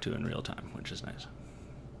react to in real time, which is nice.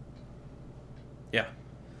 Yeah.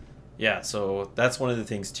 Yeah, so that's one of the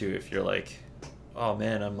things too. If you're like, oh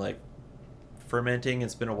man, I'm like fermenting,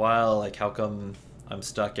 it's been a while, like how come I'm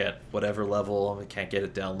stuck at whatever level, I can't get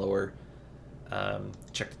it down lower,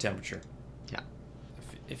 check the temperature. Yeah.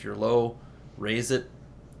 If you're low, raise it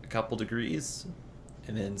a couple degrees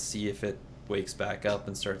and then see if it wakes back up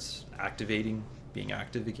and starts being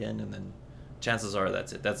active again, and then chances are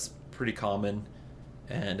that's it. That's pretty common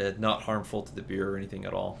and not harmful to the beer or anything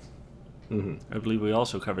at all. Mm-hmm. I believe we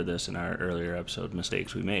also covered this in our earlier episode,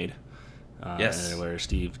 Mistakes We Made. Yes. Where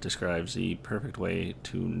Steve describes the perfect way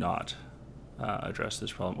to not address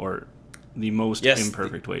this problem, or the most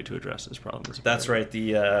imperfect way to address this problem. That's right.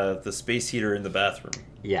 The space heater in the bathroom.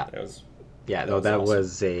 Yeah. That was. Yeah. That That awesome.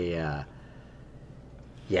 was a.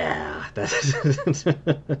 Yeah.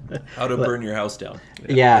 How to burn your house down.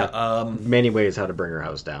 Yeah. Many ways how to burn your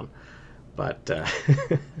house down, but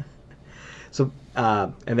so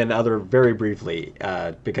and then very briefly,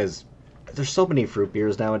 because there's so many fruit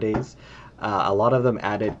beers nowadays, a lot of them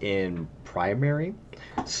add it in primary,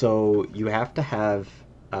 so you have to have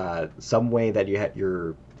some way that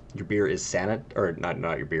your beer is or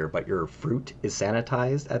not your beer, but your fruit is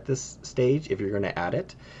sanitized at this stage if you're going to add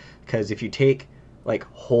it, because if you take like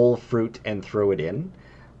whole fruit and throw it in,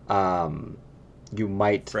 you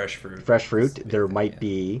might fresh fruit. There might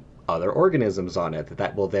be other organisms on it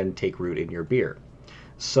that will then take root in your beer.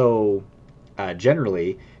 So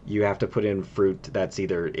generally, you have to put in fruit that's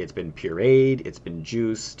either it's been pureed, it's been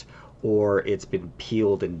juiced, or it's been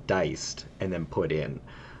peeled and diced and then put in.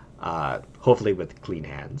 Hopefully with clean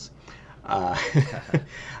hands.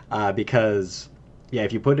 Because, yeah,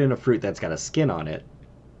 if you put in a fruit that's got a skin on it,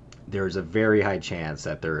 there's a very high chance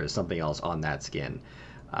that there is something else on that skin.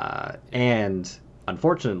 And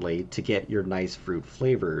unfortunately, to get your nice fruit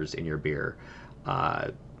flavors in your beer,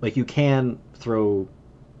 like you can throw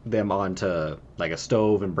them onto like a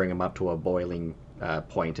stove and bring them up to a boiling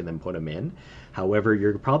point and then put them in. However,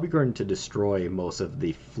 you're probably going to destroy most of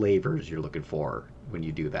the flavors you're looking for when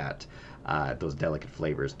you do that. Those delicate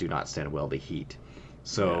flavors do not stand well to heat.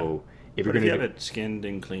 So if you're But going if to you have it skinned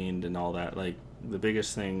and cleaned and all that, like the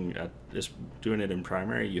biggest thing is doing it in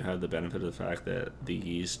primary, you have the benefit of the fact that the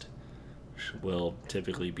yeast will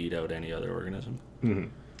typically beat out any other organism. Mhm.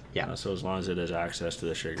 Yeah. So as long as it has access to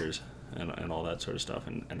the sugars and all that sort of stuff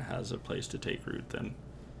and has a place to take root, then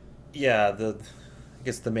Yeah, I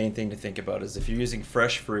guess the main thing to think about is if you're using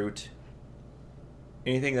fresh fruit,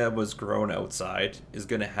 anything that was grown outside is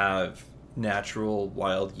going to have natural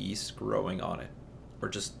wild yeast growing on it, or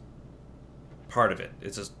just part of it.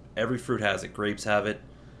 It's just every fruit has it. Grapes have it.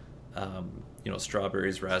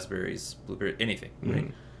 Strawberries, raspberries, blueberry, anything,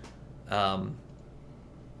 right?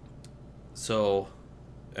 So,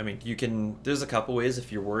 I mean, there's a couple ways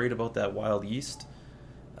if you're worried about that wild yeast.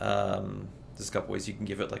 There's a couple ways you can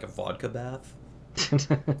give it like a vodka bath.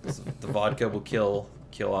 The vodka will kill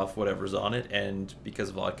off whatever's on it, and because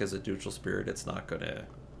vodka is a neutral spirit, it's not going to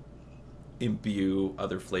imbue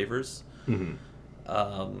other flavors.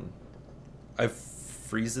 I've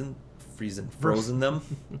frozen them.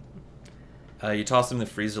 You toss them in the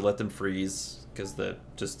freezer, let them freeze, because the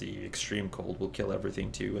extreme cold will kill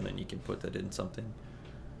everything too, and then you can put that in something.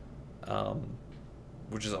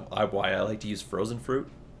 Which is why I like to use frozen fruit.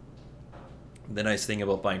 The nice thing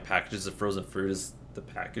about buying packages of frozen fruit is the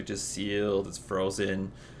package is sealed, it's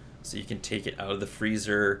frozen, so you can take it out of the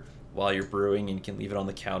freezer while you're brewing, and you can leave it on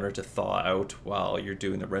the counter to thaw out while you're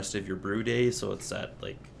doing the rest of your brew day, so it's at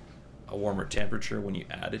like a warmer temperature when you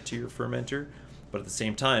add it to your fermenter. But at the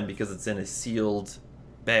same time, because it's in a sealed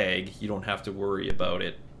bag, you don't have to worry about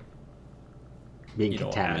it being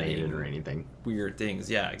contaminated or anything. Weird things.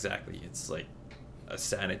 Yeah, exactly. It's like a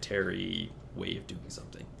sanitary way of doing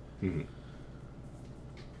something.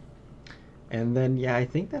 And then, yeah, I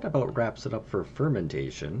think that about wraps it up for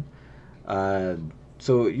fermentation.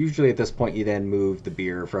 So usually at this point, you then move the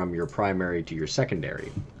beer from your primary to your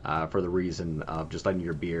secondary for the reason of just letting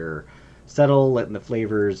your beer settle, letting the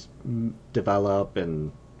flavors develop,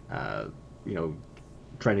 and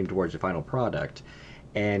trending towards your final product.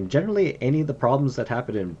 And generally, any of the problems that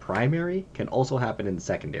happen in primary can also happen in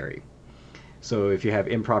secondary. So if you have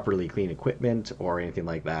improperly clean equipment or anything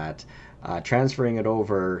like that, transferring it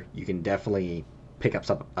over, you can definitely pick up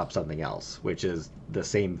something else, which is the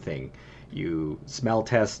same thing. You smell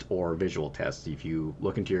test or visual test. If you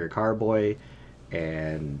look into your carboy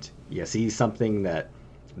and you see something that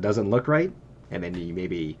doesn't look right, and then you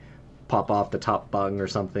maybe pop off the top bung or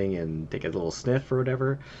something and take a little sniff or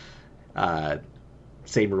whatever,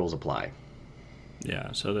 same rules apply.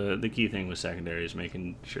 Yeah, so the key thing with secondary is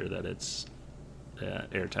making sure that it's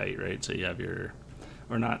airtight, right? So you have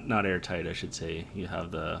or not airtight, I should say. You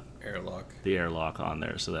have the airlock on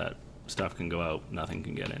there so that stuff can go out, nothing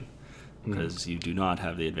can get in. Because you do not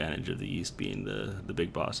have the advantage of the yeast being the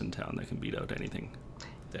big boss in town that can beat out anything.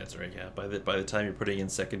 That's right, yeah. By the time you're putting in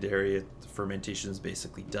secondary, the fermentation is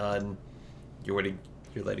basically done. You're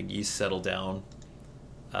letting yeast settle down.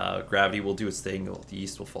 Gravity will do its thing. The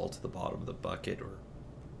yeast will fall to the bottom of the bucket or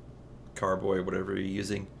carboy, whatever you're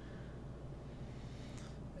using.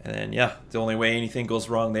 And then, yeah, the only way anything goes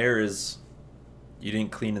wrong there is you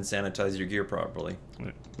didn't clean and sanitize your gear properly.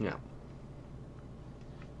 Yeah.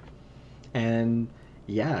 And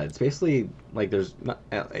yeah, it's basically like there's not,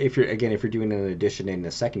 if you're doing an addition in the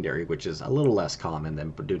secondary, which is a little less common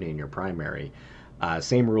than doing it in your primary,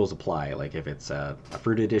 same rules apply. Like if it's a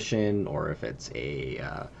fruit addition, or if it's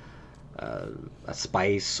a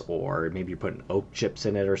spice, or maybe you're putting oak chips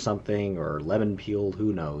in it or something, or lemon peel,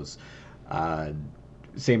 who knows.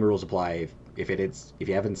 Same rules apply if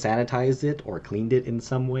you haven't sanitized it or cleaned it in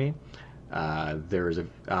some way. There's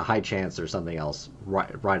a high chance there's something else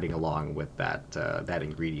riding along with that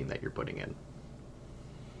ingredient that you're putting in.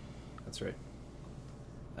 That's right.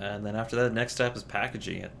 And then after that, the next step is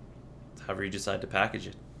packaging it, however you decide to package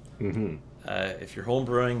it. If you're home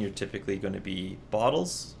brewing, you're typically going to be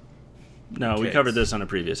bottles. No, we covered this on a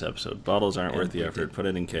previous episode. Bottles aren't worth the effort. Put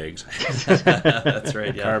it in kegs. That's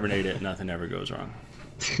right, yeah. Carbonate it, nothing ever goes wrong.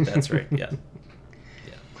 That's right, yeah.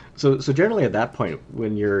 So generally at that point,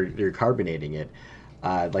 when you're carbonating it,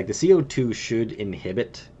 like the CO2 should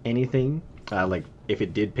inhibit anything. Like if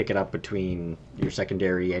it did pick it up between your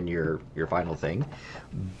secondary and your final thing,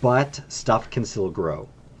 but stuff can still grow.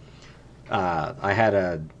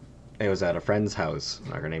 It was at a friend's house.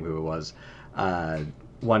 I'm not gonna name who it was.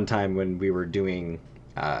 One time when we were doing,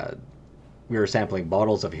 we were sampling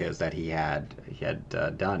bottles of his that he had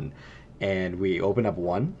done, and we opened up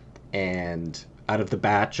one, and out of the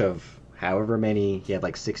batch of however many, he had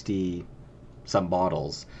like 60 some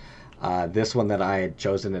bottles. This one that I had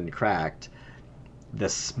chosen and cracked, the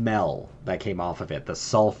smell that came off of it, the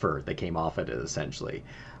sulfur that came off it, essentially,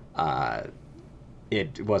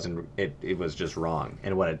 it wasn't. It was just wrong.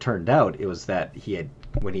 And what it turned out, it was that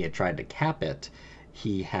when he had tried to cap it,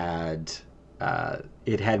 he had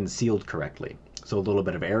it hadn't sealed correctly. So a little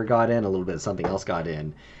bit of air got in, a little bit of something else got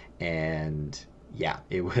in, and yeah,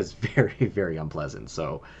 it was very, very unpleasant.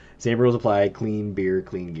 So same rules apply: clean beer,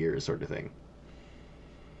 clean gear, sort of thing.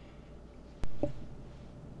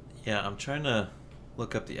 Yeah, I'm trying to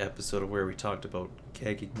look up the episode of where we talked about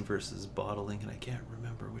kegging versus bottling, and I can't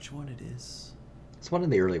remember which one it is. It's one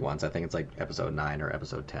of the early ones. I think it's like episode 9 or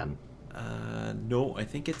episode 10. No, I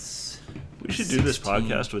think it's. We should do this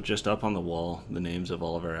podcast with just up on the wall the names of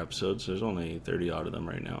all of our episodes. There's only 30 odd of them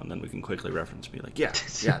right now, and then we can quickly reference and be like, yeah,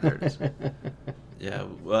 there it is. Yeah.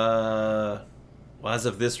 Well, as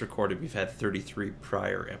of this recorded, we've had 33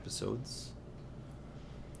 prior episodes.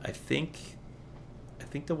 I think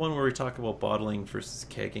the one where we talk about bottling versus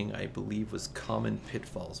kegging, I believe, was Common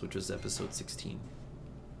Pitfalls, which was episode 16.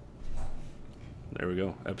 There we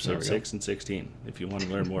go. Episode 6 and 16. If you want to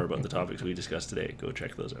learn more about the topics we discussed today, go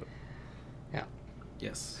check those out. Yeah.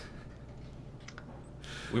 Yes.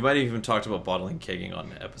 We might have even talked about bottling kegging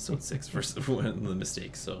on episode 6 versus one of the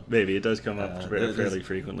mistakes. So maybe it does come up fairly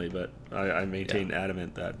frequently, but I maintain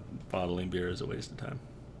adamant that bottling beer is a waste of time.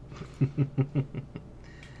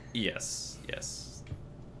 Yes.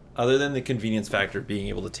 Other than the convenience factor of being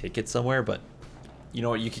able to take it somewhere, but you know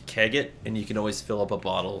what? You could keg it, and you can always fill up a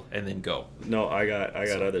bottle and then go. No, I got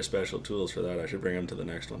other special tools for that. I should bring them to the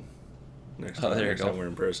next one. Next time we're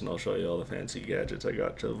in person, I'll show you all the fancy gadgets I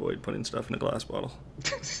got to avoid putting stuff in a glass bottle.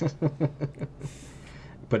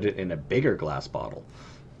 Put it in a bigger glass bottle.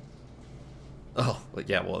 Oh,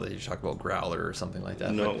 yeah. Well, you talk about growler or something like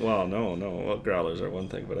that. No. Well, growlers are one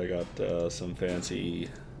thing, but I got some fancy.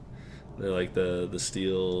 They're like the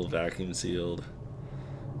steel vacuum sealed.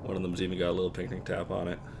 One of them's even got a little picnic tap on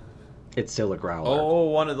it. It's still a growler. Oh,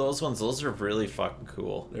 one of those ones. Those are really fucking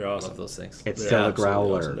cool. They're awesome. I love those things. It's still a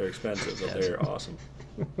growler. Awesome. They're expensive, but they're awesome.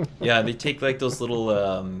 Yeah, they take like those little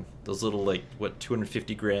like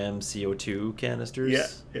 250 gram CO2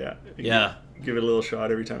 canisters. Yeah. Give it a little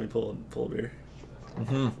shot every time you pull a beer.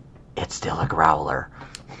 Mm-hmm. It's still a growler.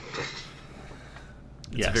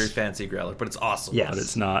 It's a very fancy growler, but it's awesome. Yes. But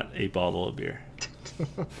it's not a bottle of beer.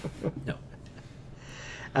 No.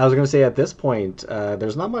 I was going to say, at this point,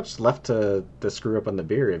 there's not much left to screw up on the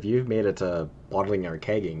beer. If you've made it to bottling or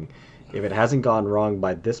kegging, if it hasn't gone wrong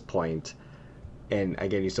by this point, and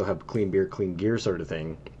again, you still have clean beer, clean gear sort of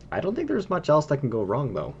thing, I don't think there's much else that can go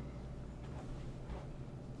wrong, though.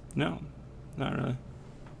 No, not really.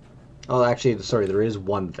 Oh, actually, sorry, there is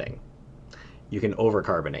one thing. You can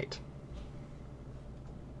overcarbonate.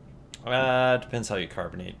 Depends how you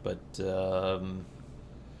carbonate, but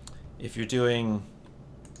if you're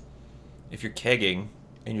kegging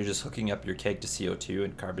and you're just hooking up your keg to CO2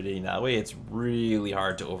 and carbonating that way, it's really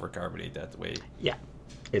hard to overcarbonate that way. Yeah.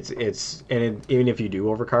 Even if you do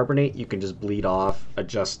overcarbonate, you can just bleed off,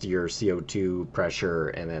 adjust your CO2 pressure,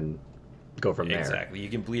 and then go from there. Exactly. You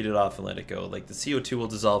can bleed it off and let it go. Like the CO2 will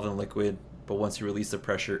dissolve in liquid, but once you release the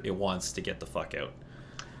pressure, it wants to get the fuck out.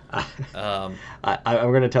 I'm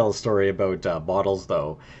going to tell a story about bottles,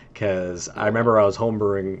 though, because I remember I was home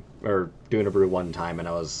brewing or doing a brew one time, and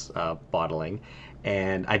I was bottling,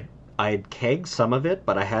 and I'd kegged some of it,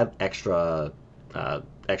 but I had extra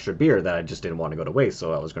beer that I just didn't want to go to waste,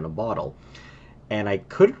 so I was going to bottle, and I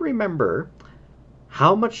couldn't remember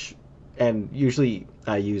how much. And usually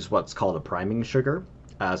I use what's called a priming sugar.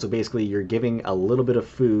 So basically, you're giving a little bit of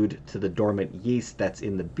food to the dormant yeast that's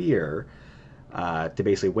in the beer. To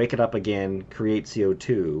basically wake it up again, create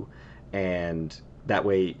CO2, and that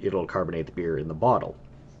way it'll carbonate the beer in the bottle.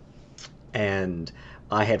 And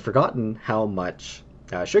I had forgotten how much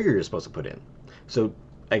sugar you're supposed to put in. So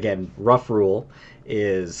again, rough rule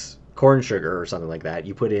is corn sugar or something like that.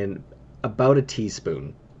 You put in about a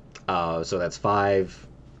teaspoon. So that's 5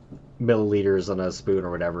 milliliters on a spoon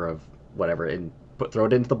or whatever, and throw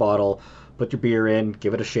it into the bottle, put your beer in,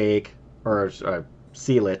 give it a shake, or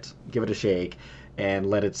seal it, give it a shake, and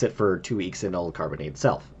let it sit for 2 weeks and it'll carbonate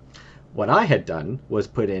itself. What I had done was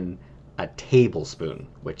put in a tablespoon,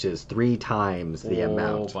 which is 3 times the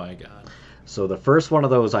amount. Oh my god. So the first one of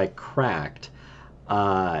those I cracked,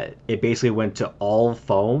 it basically went to all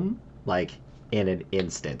foam, like, in an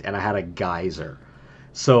instant, and I had a geyser.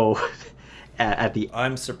 So at the...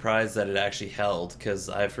 I'm surprised that it actually held, because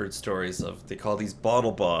I've heard stories of, they call these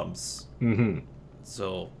bottle bombs. Mm-hmm.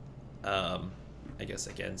 So, I guess,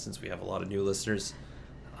 again, since we have a lot of new listeners,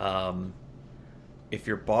 if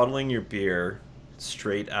you're bottling your beer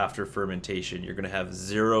straight after fermentation, you're going to have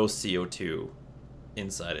 0 CO2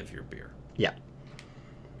 inside of your beer. Yeah.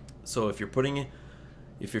 So if you're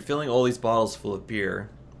filling all these bottles full of beer,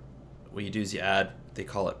 what you do is you add, they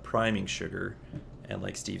call it priming sugar, and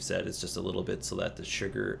like Steve said, it's just a little bit so that the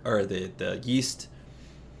sugar, or the yeast,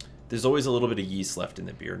 there's always a little bit of yeast left in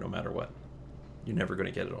the beer no matter what. You're never going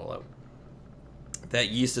to get it all out. That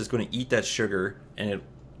yeast is going to eat that sugar, and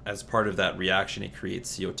as part of that reaction, it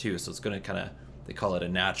creates CO2. So it's going to kind of, they call it a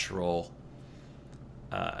natural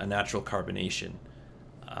carbonation.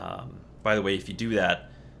 By the way, if you do that,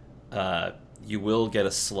 you will get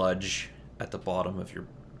a sludge at the bottom of your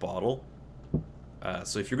bottle.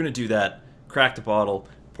 So if you're going to do that, crack the bottle,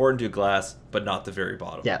 pour it into a glass, but not the very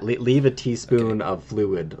bottom. Yeah, leave a teaspoon of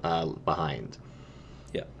fluid behind.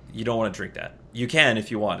 Yeah, you don't want to drink that. You can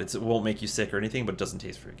if you want. It won't make you sick or anything, but it doesn't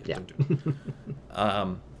taste very good. Yeah. Don't do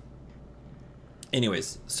it.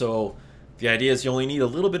 Anyways, so the idea is you only need a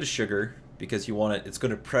little bit of sugar because you want it. It's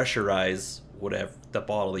going to pressurize whatever the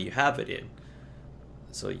bottle that you have it in.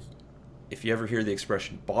 So if you ever hear the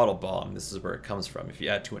expression bottle bomb, this is where it comes from. If you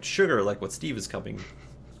add too much sugar, like what Steve is talking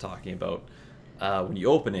about, when you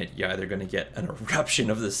open it, you're either going to get an eruption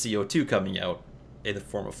of the CO2 coming out in the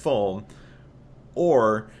form of foam,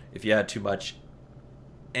 or if you add too much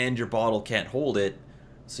and your bottle can't hold it,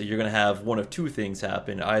 so you're going to have one of two things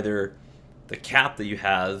happen. Either the cap that you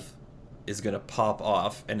have is going to pop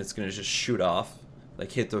off and it's going to just shoot off,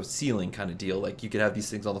 like hit the ceiling kind of deal. Like you could have these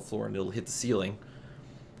things on the floor and it'll hit the ceiling.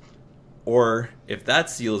 Or if that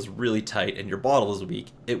seal is really tight and your bottle is weak,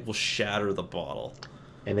 it will shatter the bottle.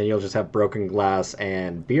 And then you'll just have broken glass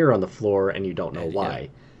and beer on the floor, and you don't know why.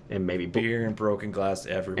 Yeah. And maybe beer and broken glass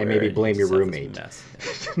everywhere. And maybe blame your roommate.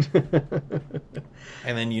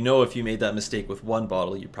 And then if you made that mistake with one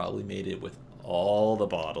bottle, you probably made it with all the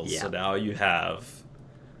bottles. Yeah. So now you have,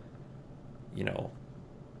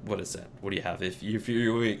 what is that? What do you have? If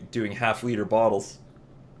you're doing half-liter bottles,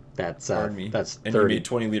 that's 30. And you made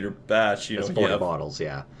 20-liter batch, that's 40 you have bottles,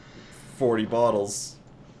 yeah. 40 bottles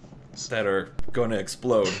that are going to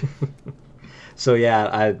explode. So yeah,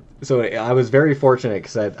 I was very fortunate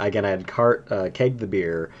because I had kegged the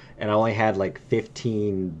beer, and I only had like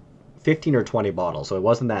 15 or 20 bottles, so it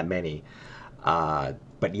wasn't that many.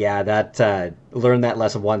 But yeah, that learned that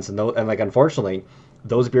lesson once, and unfortunately,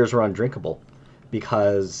 those beers were undrinkable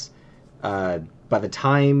because by the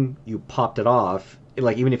time you popped it off,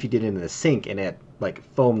 like even if you did it in the sink and it like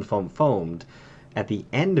foamed, at the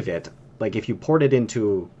end of it, like if you poured it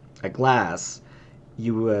into a glass,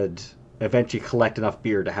 you would eventually collect enough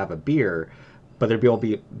beer to have a beer, but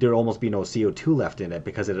there'd almost be no CO2 left in it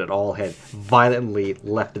because it all had violently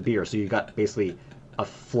left the beer. So you got basically a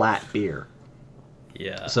flat beer.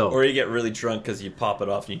 Yeah. Or you get really drunk because you pop it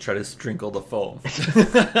off and you try to sprinkle the foam.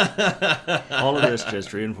 All of this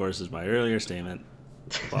just reinforces my earlier statement.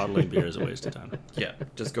 Bottling beer is a waste of time. Yeah.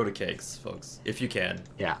 Just go to kegs, folks, if you can.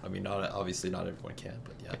 Yeah. I mean, obviously not everyone can,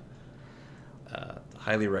 but yeah.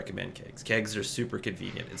 Highly recommend kegs. Kegs are super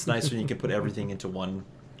convenient. It's nice when you can put everything into one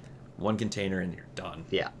container and you're done.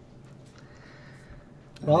 Yeah.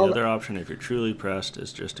 Well, the other option, if you're truly pressed,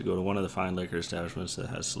 is just to go to one of the fine liquor establishments that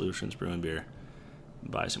has Solutions Brewing beer, and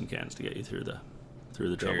buy some cans to get you through the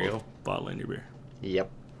trouble of bottling your beer. Yep.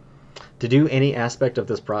 To do any aspect of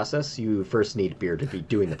this process, you first need beer to be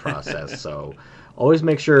doing the process. So always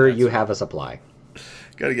make sure you have a supply.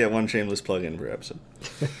 Got to get one shameless plug-in per episode.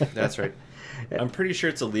 That's right. I'm pretty sure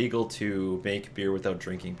it's illegal to make beer without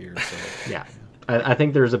drinking beer. So yeah, I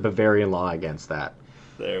think there's a Bavarian law against that.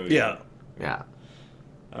 There we go. Yeah.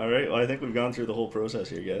 All right. Well, I think we've gone through the whole process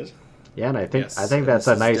here, guys. Yeah, and I think that's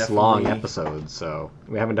a nice long episode. So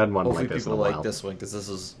we haven't done one like this in a while. Hopefully people like this one because this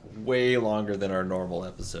is way longer than our normal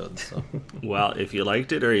episodes. So. Well, if you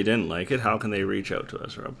liked it or you didn't like it, how can they reach out to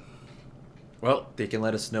us, Rob? Well, they can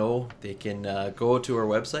let us know. They can go to our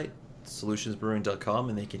website, solutionsbrewing.com,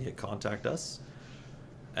 and they can hit contact us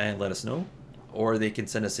and let us know. Or they can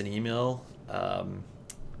send us an email,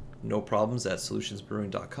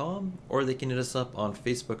 noproblems@solutionsbrewing.com, or they can hit us up on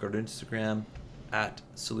Facebook or Instagram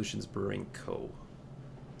 @solutionsbrewingco.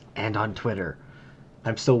 And on Twitter.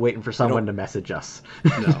 I'm still waiting for someone to message us.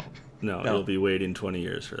 No, you'll be waiting 20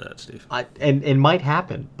 years for that, Steve. And it might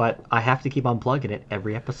happen, but I have to keep on plugging it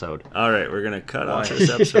every episode. All right, we're going to cut off this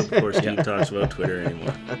episode before Steve talks about Twitter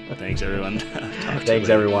anymore. Thanks, everyone. Thanks,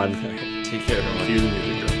 everyone. Take care, everyone. Cue the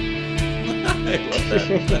music drum. I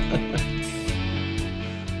love that.